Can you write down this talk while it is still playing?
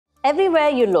Everywhere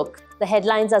you look, the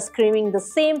headlines are screaming the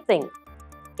same thing.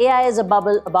 AI is a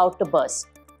bubble about to burst.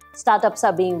 Startups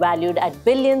are being valued at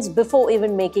billions before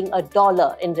even making a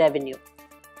dollar in revenue.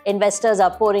 Investors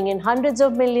are pouring in hundreds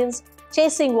of millions,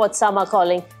 chasing what some are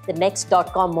calling the next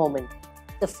dot-com moment.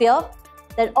 The fear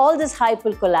that all this hype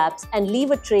will collapse and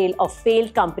leave a trail of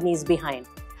failed companies behind.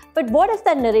 But what if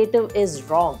that narrative is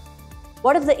wrong?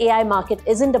 What if the AI market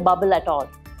isn't a bubble at all,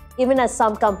 even as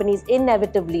some companies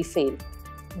inevitably fail?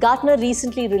 Gartner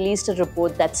recently released a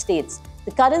report that states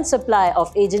the current supply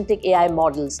of agentic AI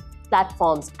models,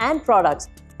 platforms, and products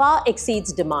far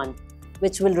exceeds demand,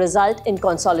 which will result in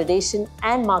consolidation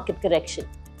and market correction.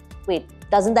 Wait,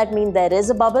 doesn't that mean there is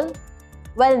a bubble?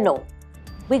 Well, no.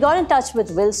 We got in touch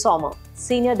with Will Sommer,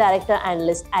 Senior Director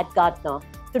Analyst at Gartner,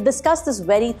 to discuss this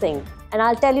very thing, and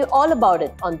I'll tell you all about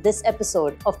it on this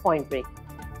episode of Point Break.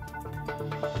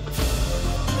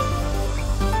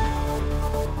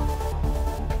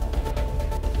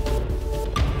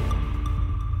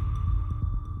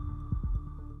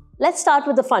 Let's start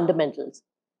with the fundamentals.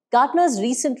 Gartner's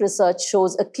recent research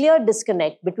shows a clear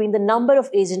disconnect between the number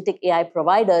of agentic AI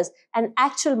providers and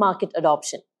actual market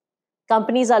adoption.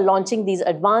 Companies are launching these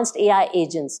advanced AI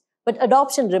agents, but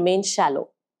adoption remains shallow.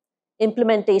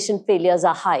 Implementation failures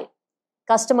are high.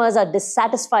 Customers are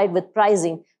dissatisfied with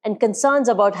pricing, and concerns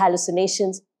about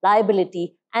hallucinations,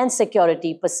 liability, and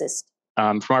security persist.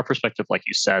 From our perspective, like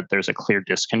you said, there's a clear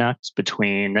disconnect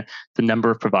between the number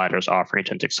of providers offering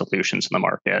agentic solutions in the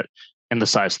market and the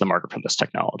size of the market for this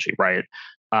technology, right?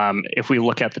 If we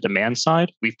look at the demand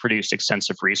side, we've produced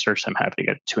extensive research. I'm happy to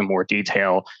get into in more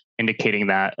detail, indicating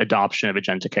that adoption of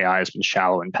agentic AI has been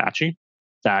shallow and patchy,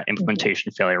 that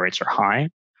implementation failure rates are high,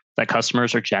 that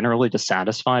customers are generally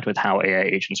dissatisfied with how AI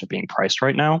agents are being priced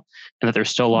right now, and that there's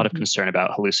still a lot of concern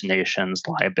about hallucinations,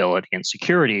 liability, and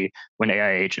security when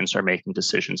AI agents are making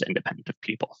decisions independent of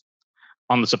people.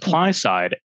 On the supply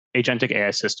side, agentic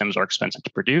AI systems are expensive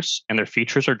to produce, and their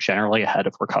features are generally ahead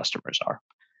of where customers are.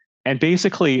 And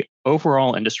basically,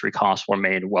 overall industry costs will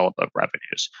remain well above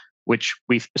revenues,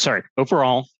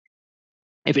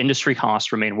 if industry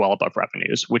costs remain well above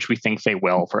revenues, which we think they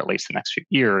will for at least the next few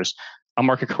years, a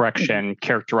market correction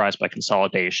characterized by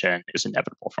consolidation is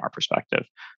inevitable from our perspective.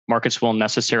 Markets will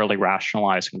necessarily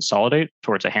rationalize and consolidate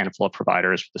towards a handful of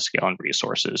providers with the scale and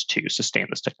resources to sustain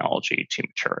this technology to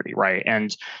maturity, right?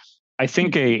 And I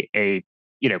think a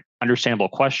understandable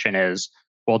question is,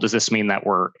 well, does this mean that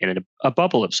we're in a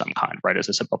bubble of some kind, right? Is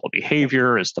this a bubble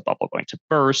behavior? Is the bubble going to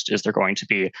burst? Is there going to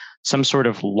be some sort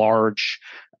of large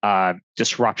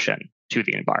disruption to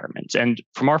the environment? And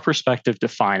from our perspective,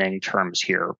 defining terms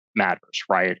here matters,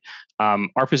 right?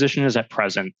 Our position is at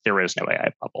present, there is no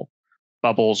AI bubble.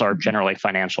 Bubbles are generally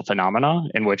financial phenomena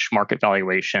in which market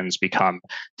valuations become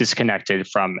disconnected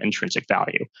from intrinsic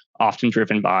value, often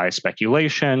driven by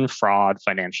speculation, fraud,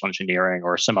 financial engineering,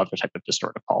 or some other type of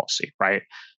distorted policy, right?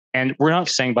 And we're not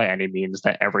saying by any means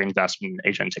that every investment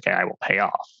in agentic AI will pay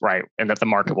off, right? And that the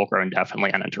market will grow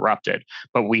indefinitely uninterrupted.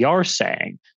 But we are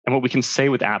saying, and what we can say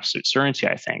with absolute certainty,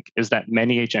 I think, is that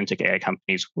many agentic AI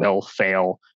companies will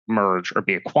fail, merge, or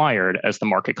be acquired as the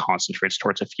market concentrates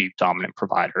towards a few dominant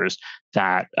providers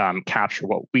that capture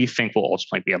what we think will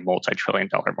ultimately be a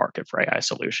multi-trillion-dollar market for AI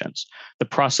solutions. The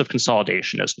process of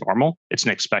consolidation is normal. It's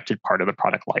an expected part of the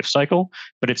product lifecycle,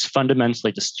 but it's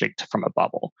fundamentally distinct from a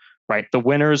bubble, right? The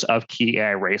winners of key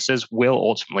AI races will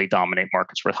ultimately dominate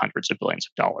markets worth hundreds of billions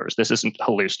of dollars. This isn't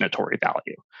hallucinatory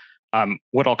value.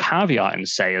 What I'll caveat and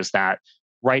say is that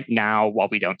right now, while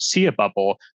we don't see a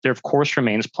bubble, there of course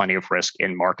remains plenty of risk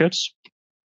in markets.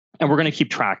 And we're going to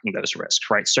keep tracking those risks,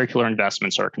 right? Circular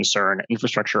investments are a concern.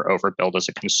 Infrastructure overbuild is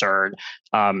a concern.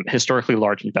 Historically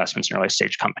large investments in early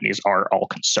stage companies are all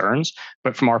concerns.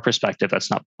 But from our perspective,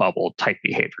 that's not bubble type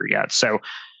behavior yet. So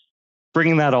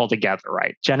bringing that all together,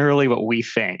 right? Generally, what we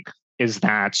think is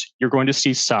that you're going to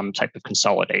see some type of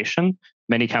consolidation.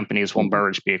 Many companies will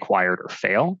merge, be acquired, or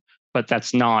fail, but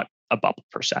that's not a bubble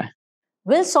per se.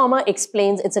 Will Sommer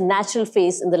explains it's a natural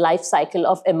phase in the life cycle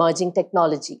of emerging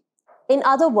technology. In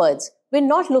other words, we're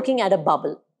not looking at a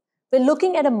bubble. We're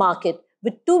looking at a market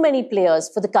with too many players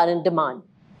for the current demand.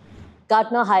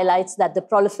 Gartner highlights that the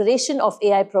proliferation of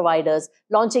AI providers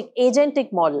launching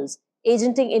agentic models,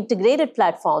 agentic integrated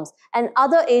platforms, and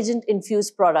other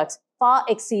agent-infused products far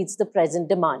exceeds the present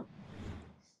demand.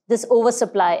 This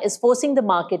oversupply is forcing the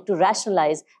market to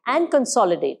rationalize and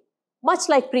consolidate, much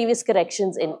like previous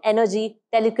corrections in energy,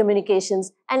 telecommunications,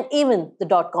 and even the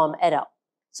dot-com era.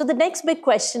 So the next big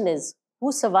question is,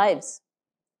 who survives?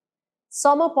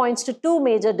 Sommer points to two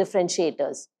major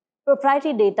differentiators,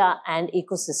 proprietary data and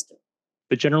ecosystem.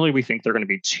 But generally, we think there are going to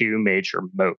be two major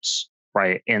moats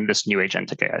right, in this new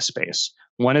agentic AI space.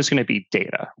 One is going to be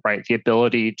data, right? The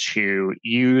ability to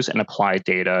use and apply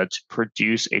data to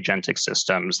produce agentic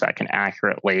systems that can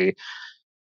accurately,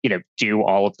 do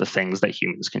all of the things that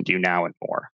humans can do now and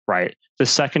more, right? The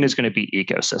second is going to be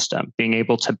ecosystem, being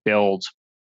able to build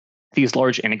these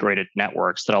large integrated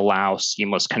networks that allow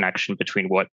seamless connection between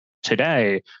what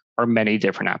today are many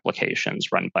different applications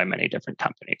run by many different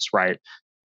companies, right?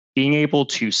 Being able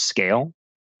to scale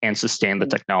and sustain the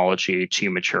technology to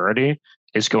maturity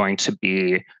is going to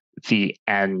be the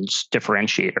end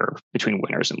differentiator between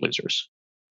winners and losers.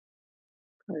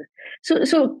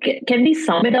 So can we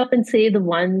sum it up and say the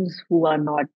ones who are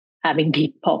not having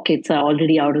deep pockets are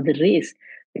already out of the race?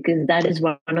 Because that is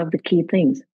one of the key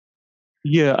things.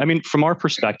 Yeah, I mean, from our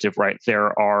perspective, right,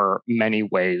 there are many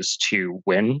ways to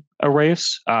win a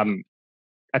race.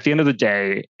 At the end of the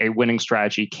day, a winning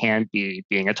strategy can be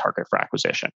being a target for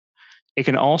acquisition. It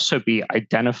can also be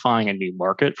identifying a new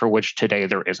market for which today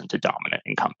there isn't a dominant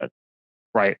incumbent,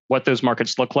 right? What those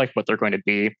markets look like, what they're going to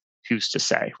be, who's to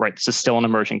say, right? This is still an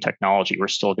emerging technology. We're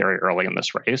still very early in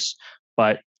this race.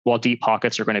 But while deep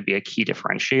pockets are going to be a key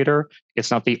differentiator,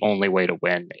 it's not the only way to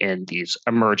win in these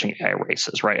emerging AI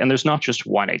races, right? And there's not just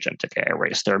one agentic AI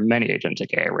race. There are many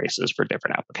agentic AI races for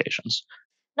different applications.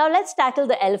 Now let's tackle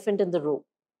the elephant in the room,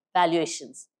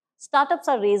 valuations. Startups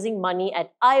are raising money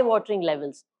at eye-watering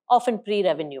levels, often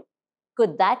pre-revenue.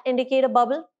 Could that indicate a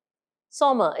bubble?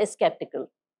 Sommer is skeptical.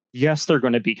 Yes, there are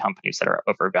going to be companies that are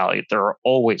overvalued. There are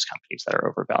always companies that are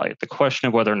overvalued. The question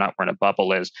of whether or not we're in a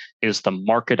bubble is the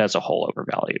market as a whole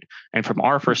overvalued? And from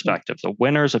our perspective, the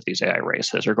winners of these AI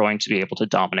races are going to be able to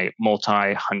dominate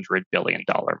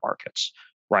multi-hundred-billion-dollar markets,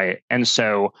 right? And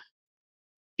so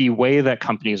the way that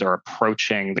companies are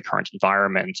approaching the current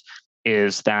environment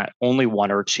is that only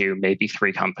one or two, maybe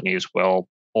three companies will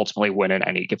ultimately win in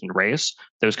any given race.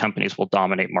 Those companies will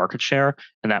dominate market share,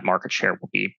 and that market share will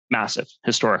be massive,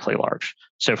 historically large.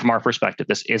 So from our perspective,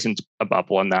 this isn't a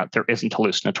bubble in that there isn't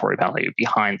hallucinatory value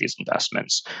behind these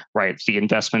investments, right? The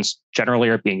investments generally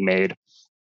are being made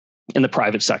in the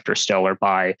private sector still or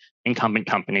by incumbent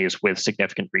companies with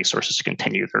significant resources to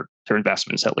continue their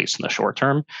investments, at least in the short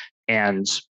term. And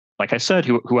like I said,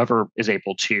 whoever is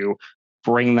able to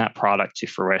bring that product to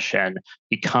fruition,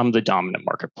 become the dominant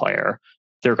market player,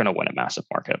 they're going to win a massive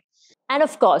market. And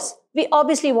of course, we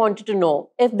obviously wanted to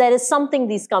know if there is something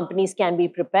these companies can be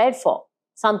prepared for,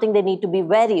 something they need to be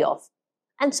wary of.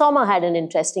 And Sommer had an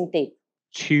interesting take.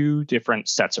 Two different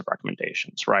sets of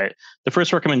recommendations, right? The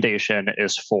first recommendation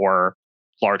is for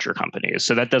larger companies.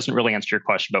 So that doesn't really answer your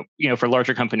question, but for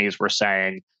larger companies, we're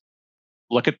saying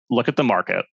look at the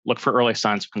market, look for early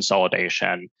signs of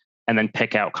consolidation, and then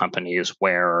pick out companies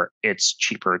where it's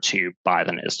cheaper to buy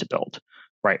than it is to build.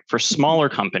 Right. For smaller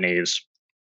companies,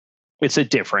 it's a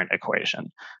different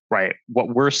equation, right?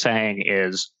 What we're saying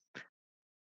is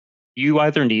you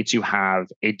either need to have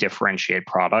a differentiated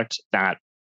product that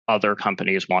other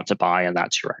companies want to buy, and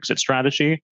that's your exit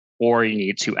strategy, or you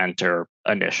need to enter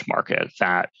a niche market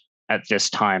that at this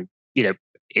time,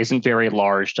 isn't very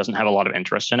large, doesn't have a lot of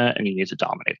interest in it, and you need to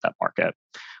dominate that market.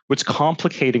 What's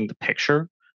complicating the picture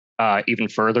even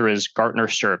further is Gartner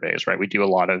surveys, right? We do a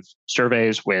lot of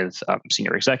surveys with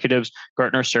senior executives.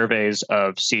 Gartner surveys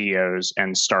of CEOs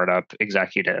and startup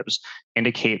executives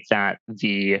indicate that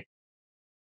the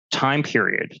time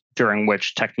period during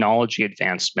which technology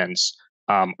advancements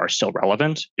are still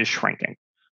relevant is shrinking,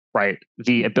 right?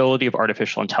 The ability of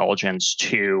artificial intelligence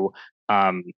to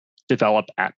develop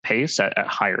at pace, at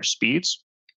higher speeds,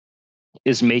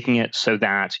 is making it so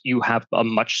that you have a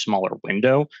much smaller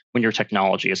window when your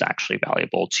technology is actually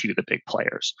valuable to the big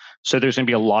players. So there's going to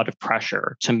be a lot of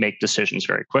pressure to make decisions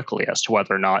very quickly as to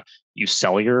whether or not you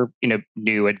sell your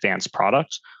new advanced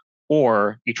product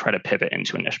or you try to pivot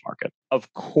into a niche market.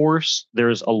 Of course,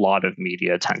 there's a lot of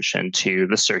media attention to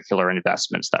the circular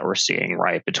investments that we're seeing,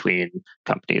 right, between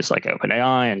companies like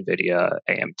OpenAI, NVIDIA,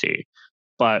 AMD.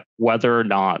 But whether or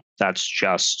not that's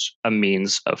just a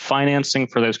means of financing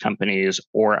for those companies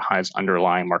or it has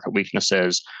underlying market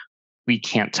weaknesses, we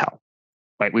can't tell,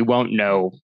 right? We won't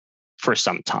know for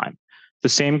some time. The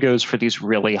same goes for these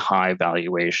really high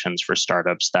valuations for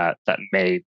startups that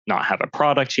may not have a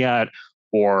product yet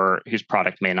or whose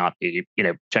product may not be,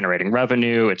 generating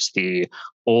revenue. It's the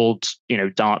old,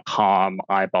 .com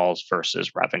eyeballs versus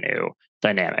revenue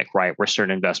dynamic, right? Where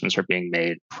certain investments are being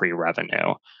made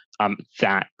pre-revenue.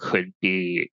 That could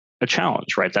be a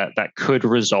challenge, right? That could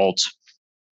result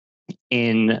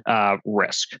in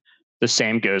risk. The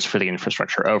same goes for the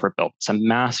infrastructure overbuilt. It's a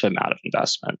massive amount of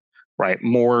investment, right?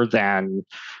 More than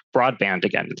broadband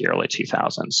again in the early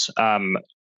 2000s.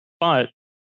 But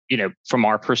from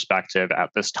our perspective at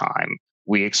this time,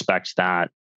 we expect that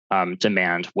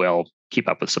demand will keep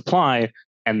up with supply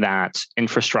and that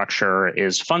infrastructure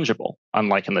is fungible,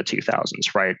 unlike in the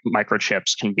 2000s, right?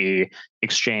 Microchips can be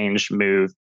exchanged,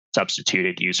 moved,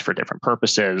 substituted, used for different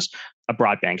purposes. A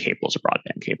broadband cable is a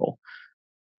broadband cable.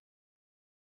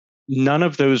 None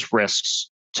of those risks,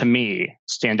 to me,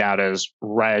 stand out as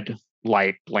red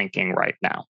light blinking right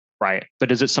now, right?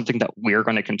 But is it something that we're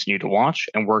going to continue to watch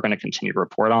and we're going to continue to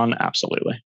report on?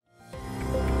 Absolutely.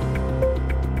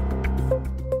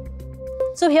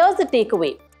 So here's the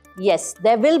takeaway. Yes,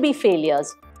 there will be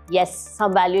failures. Yes,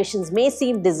 some valuations may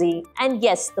seem dizzy. And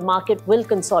yes, the market will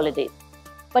consolidate.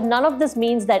 But none of this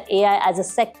means that AI as a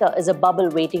sector is a bubble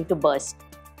waiting to burst.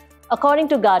 According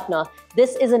to Gartner,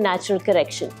 this is a natural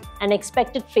correction, an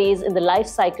expected phase in the life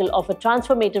cycle of a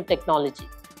transformative technology.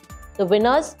 The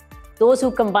winners? Those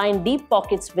who combine deep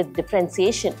pockets with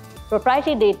differentiation,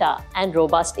 proprietary data, and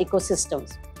robust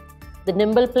ecosystems. The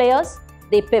nimble players?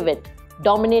 They pivot,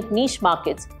 dominate niche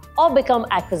markets, or become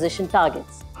acquisition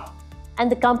targets.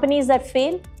 And the companies that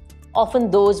fail?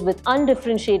 Often those with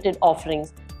undifferentiated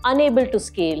offerings, unable to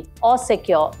scale or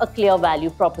secure a clear value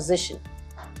proposition.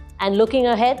 And looking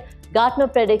ahead, Gartner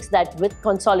predicts that with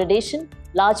consolidation,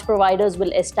 large providers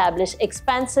will establish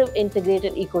expansive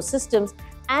integrated ecosystems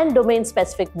and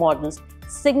domain-specific models,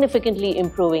 significantly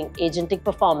improving agentic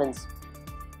performance.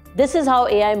 This is how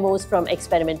AI moves from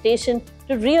experimentation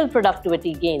to real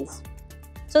productivity gains.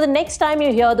 So the next time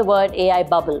you hear the word AI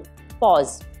bubble,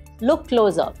 pause, look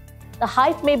closer. The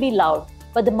hype may be loud,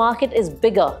 but the market is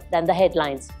bigger than the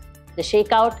headlines. The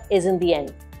shakeout isn't the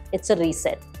end. It's a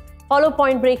reset. Follow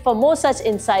Point Break for more such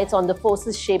insights on the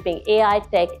forces shaping AI,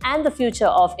 tech, and the future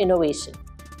of innovation.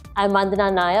 I'm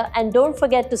Vandana Nair, and don't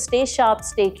forget to stay sharp,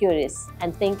 stay curious,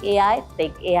 and think AI,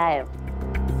 think AIM.